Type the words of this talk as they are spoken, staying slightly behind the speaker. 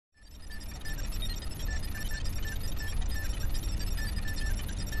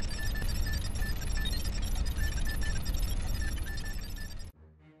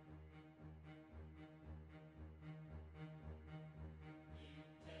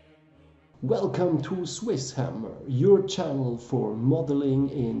Welcome to SwissHammer, your channel for modeling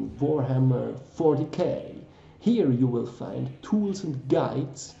in Warhammer 40k. Here you will find tools and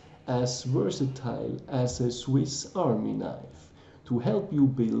guides as versatile as a Swiss army knife to help you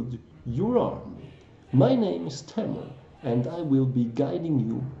build your army. My name is Tammer and I will be guiding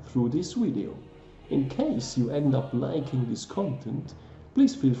you through this video. In case you end up liking this content,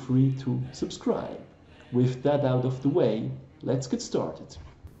 please feel free to subscribe. With that out of the way, let's get started.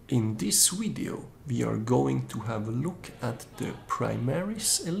 In this video, we are going to have a look at the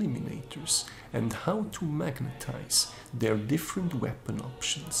Primaris Eliminators and how to magnetize their different weapon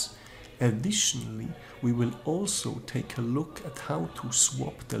options. Additionally, we will also take a look at how to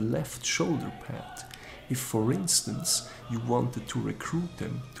swap the left shoulder pad if, for instance, you wanted to recruit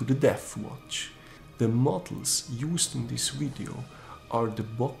them to the Deathwatch. The models used in this video are the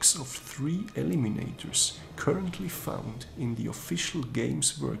box of 3 Eliminators currently found in the official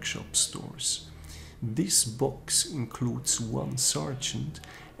Games Workshop stores. This box includes 1 Sergeant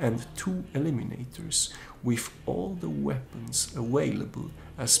and 2 Eliminators with all the weapons available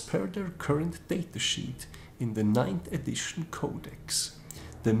as per their current datasheet in the 9th edition Codex.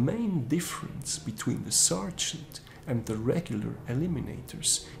 The main difference between the Sergeant and the regular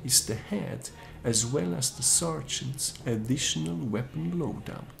Eliminators is the head as well as the Sergeant's additional weapon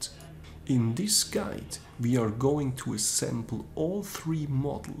loadout. In this guide we are going to assemble all 3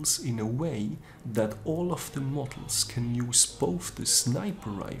 models in a way that all of the models can use both the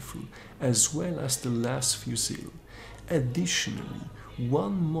sniper rifle as well as the las fusil. Additionally,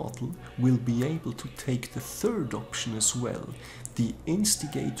 1 model will be able to take the 3rd option as well, the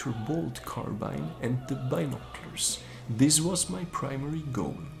Instigator bolt carbine and the binoculars. This was my primary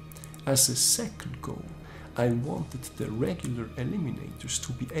goal. As a second goal, I wanted the regular Eliminators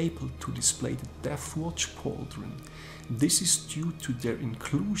to be able to display the Deathwatch pauldron. This is due to their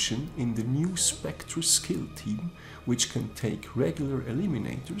inclusion in the new Spectrus Killteam, which can take regular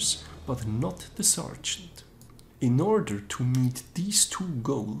Eliminators but not the Sergeant. In order to meet these 2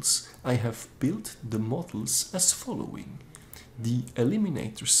 goals, I have built the models as following. The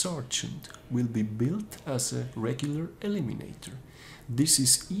Eliminator Sergeant will be built as a regular Eliminator. This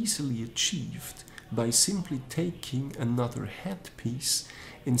is easily achieved by simply taking another headpiece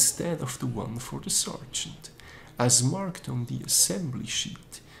instead of the one for the Sergeant. As marked on the assembly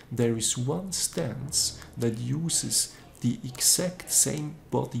sheet, there is 1 stance that uses the exact same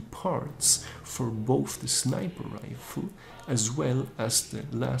body parts for both the sniper rifle as well as the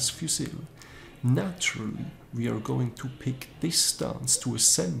las fusil. Naturally, we are going to pick this stance to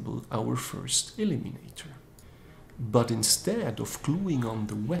assemble our first Eliminator. But instead of gluing on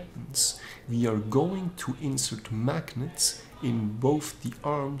the weapons, we are going to insert magnets in both the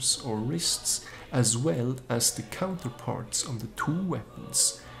arms or wrists as well as the counterparts on the 2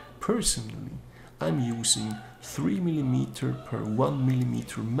 weapons. Personally, I'm using 3mm per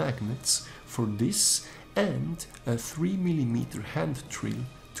 1mm magnets for this and a 3mm hand drill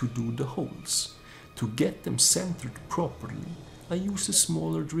to do the holes. To get them centered properly, I use a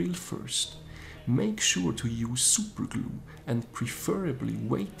smaller drill first. Make sure to use superglue and preferably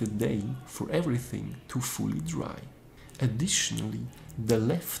wait a day for everything to fully dry. Additionally, the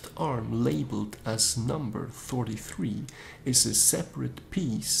left arm labeled as number 33 is a separate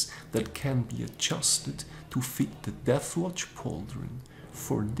piece that can be adjusted to fit the Deathwatch pauldron.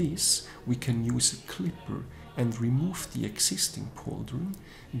 For this, we can use a clipper and remove the existing pauldron,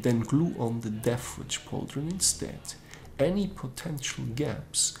 then glue on the Deathwatch pauldron instead. Any potential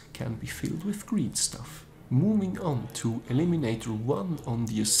gaps can be filled with green stuff. Moving on to Eliminator 1 on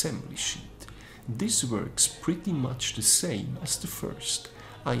the assembly sheet. This works pretty much the same as the first.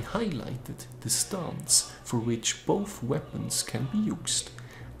 I highlighted the stance for which both weapons can be used.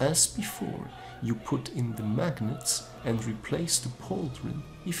 As before, you put in the magnets and replace the pauldron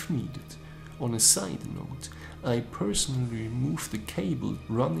if needed. On a side note, I personally removed the cable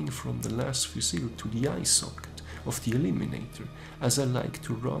running from the las fusil to the eye socket of the Eliminator, as I like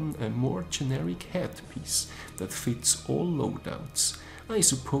to run a more generic headpiece that fits all loadouts. I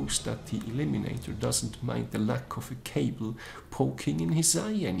suppose that the Eliminator doesn't mind the lack of a cable poking in his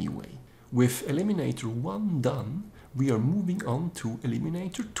eye anyway. With Eliminator 1 done, we are moving on to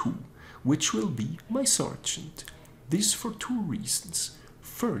Eliminator 2, which will be my Sergeant. This for 2 reasons.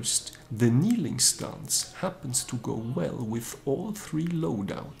 First, the kneeling stance happens to go well with all 3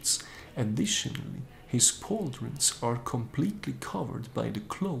 loadouts. Additionally, his pauldrons are completely covered by the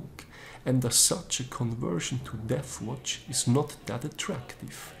cloak, and as such a conversion to Deathwatch is not that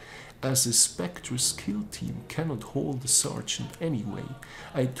attractive. As a Spectrus Killteam cannot hold a sergeant anyway,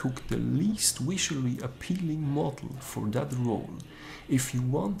 I took the least visually appealing model for that role. If you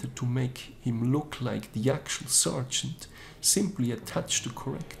wanted to make him look like the actual sergeant, simply attach the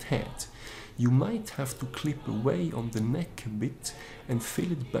correct head. You might have to clip away on the neck a bit and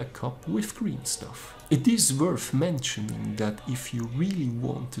fill it back up with green stuff. It is worth mentioning that if you really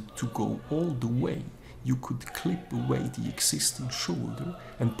wanted to go all the way, you could clip away the existing shoulder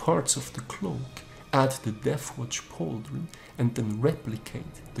and parts of the cloak, add the Deathwatch pauldron, and then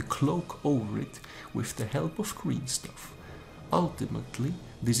replicate the cloak over it with the help of green stuff. Ultimately,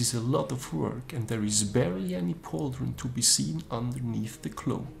 this is a lot of work and there is barely any pauldron to be seen underneath the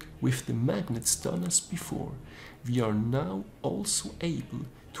cloak. With the magnets done as before, we are now also able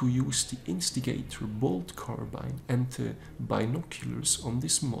to use the instigator bolt carbine and the binoculars on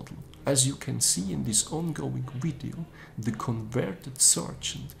this model. As you can see in this ongoing video, the converted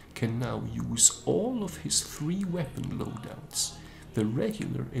sergeant can now use all of his 3 weapon loadouts. The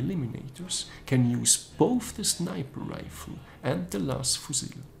regular Eliminators can use both the sniper rifle and the las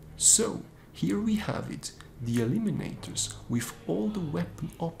fusil. So, here we have it, the Eliminators with all the weapon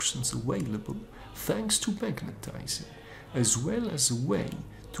options available thanks to magnetizing, as well as a way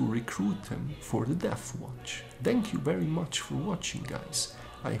to recruit them for the Deathwatch. Thank you very much for watching, guys.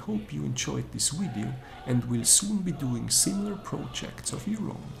 I hope you enjoyed this video and will soon be doing similar projects of your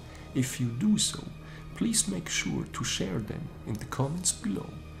own. If you do so, please make sure to share them in the comments below.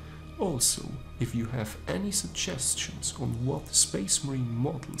 Also, if you have any suggestions on what Space Marine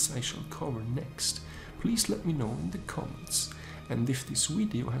models I shall cover next, please let me know in the comments. And if this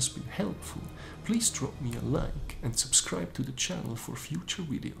video has been helpful, please drop me a like and subscribe to the channel for future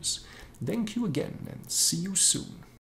videos. Thank you again and see you soon.